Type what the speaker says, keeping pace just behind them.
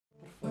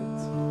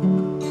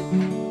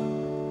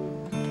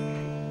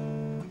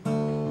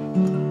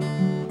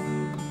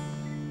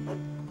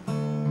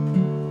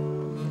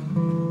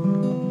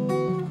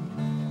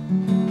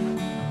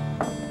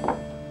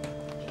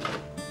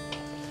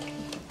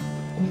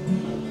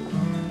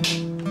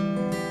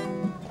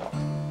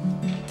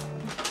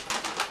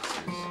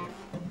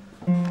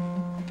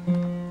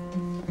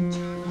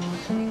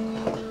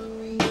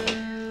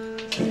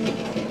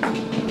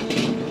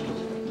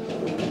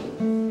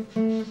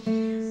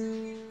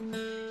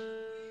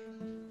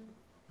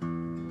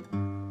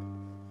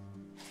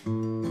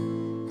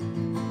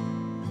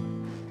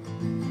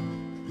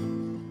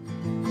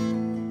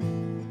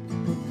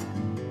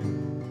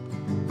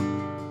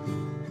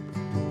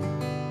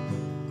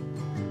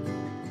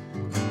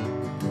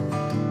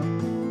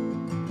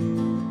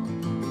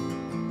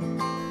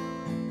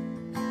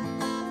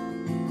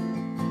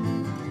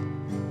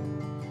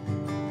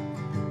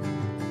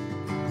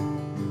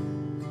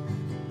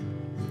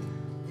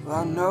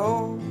I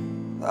know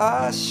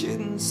I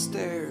shouldn't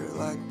stare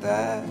like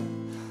that,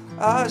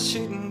 I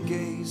shouldn't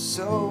gaze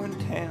so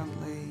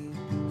intently.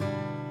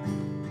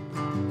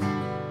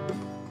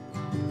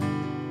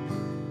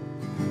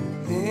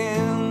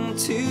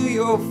 Into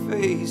your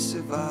face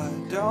if I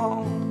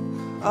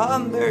don't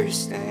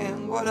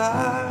understand what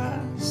I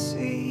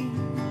see.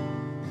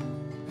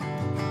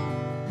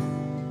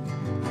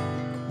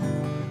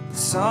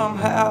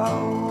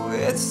 Somehow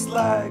it's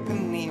like a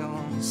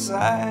neon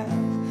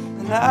sign,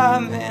 and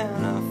I'm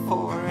in a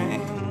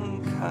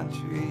foreign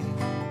country.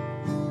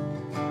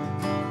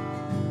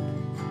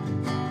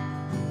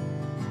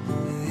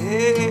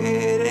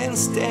 It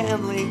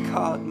instantly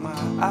caught my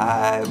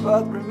eye,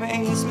 but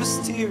remains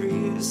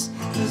mysterious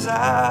as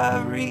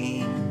I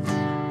read.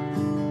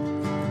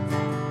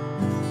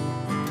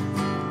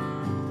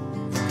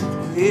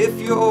 If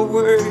your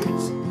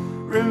words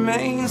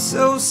remain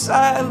so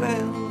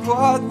silent,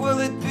 what will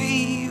it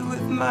be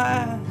with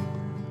mine?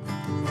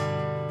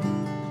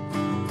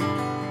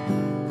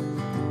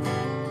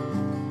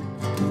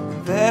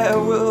 There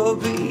will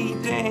be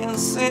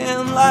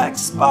dancing like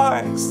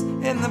sparks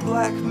in the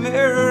black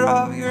mirror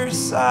of your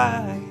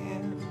sighing.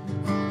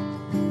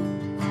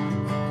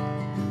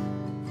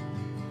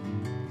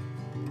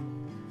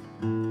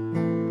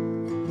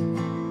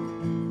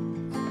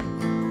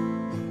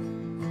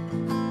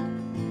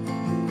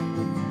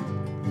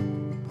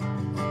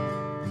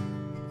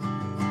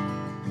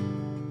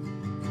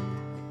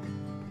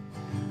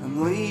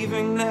 I'm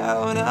leaving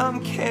now and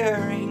I'm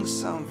carrying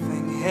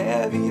something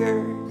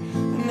heavier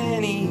than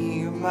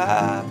any of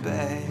my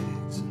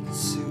bags and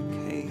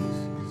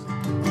suitcases.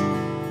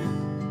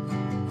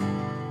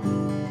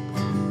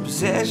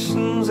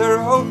 Possessions are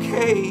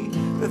okay,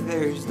 but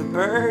there's the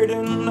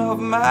burden of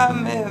my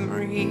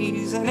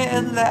memories, and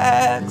it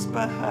lags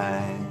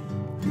behind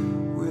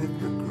with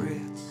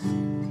regrets.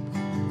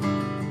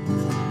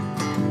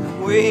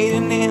 I'm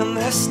waiting in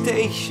the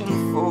station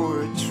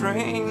for a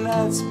train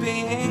that's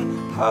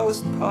being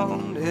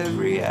postponed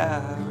every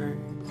hour.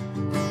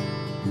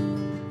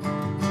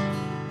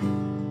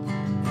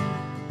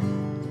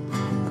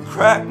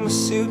 Crack my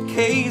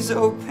suitcase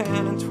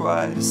open and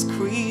try to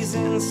squeeze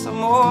in some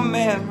more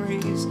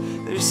memories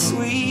that are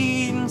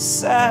sweet and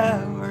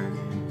sour.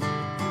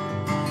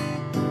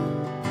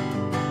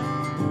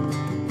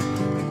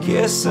 I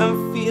guess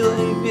I'm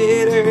feeling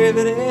bitter,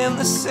 but at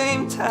the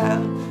same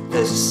time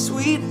there's a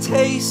sweet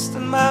taste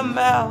in my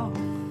mouth.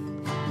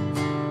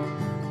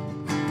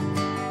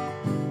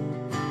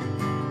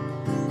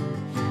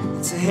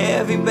 It's a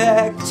heavy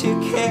bag to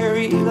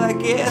carry, I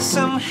guess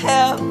I'm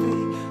happy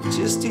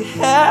just to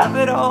have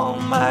it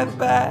on my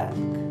back.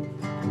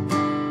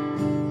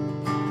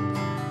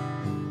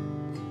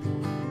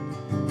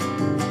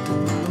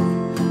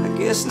 I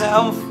guess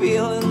now I'm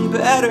feeling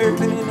better,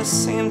 but at the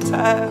same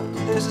time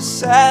there's a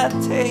sad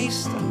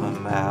taste in my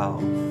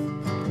mouth.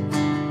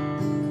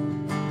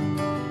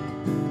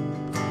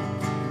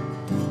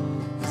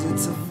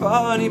 It's a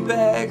funny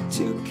bag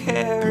to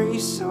carry,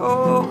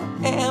 so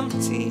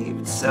empty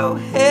but so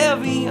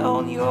heavy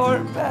on your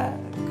back.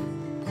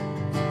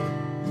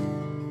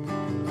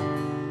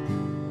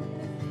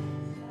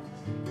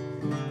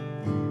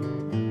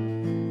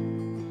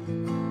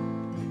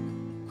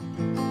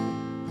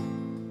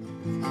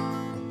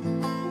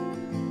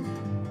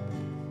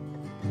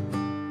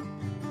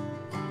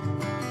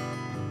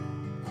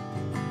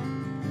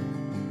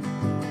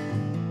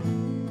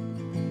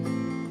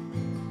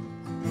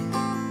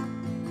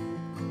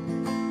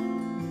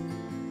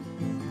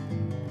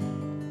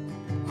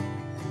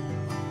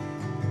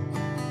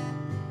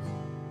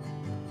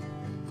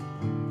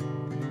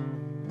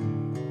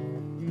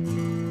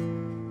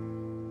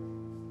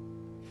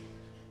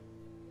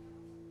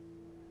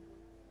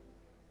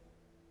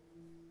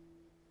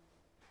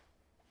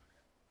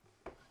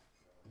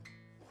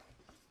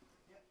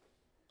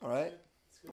 All right.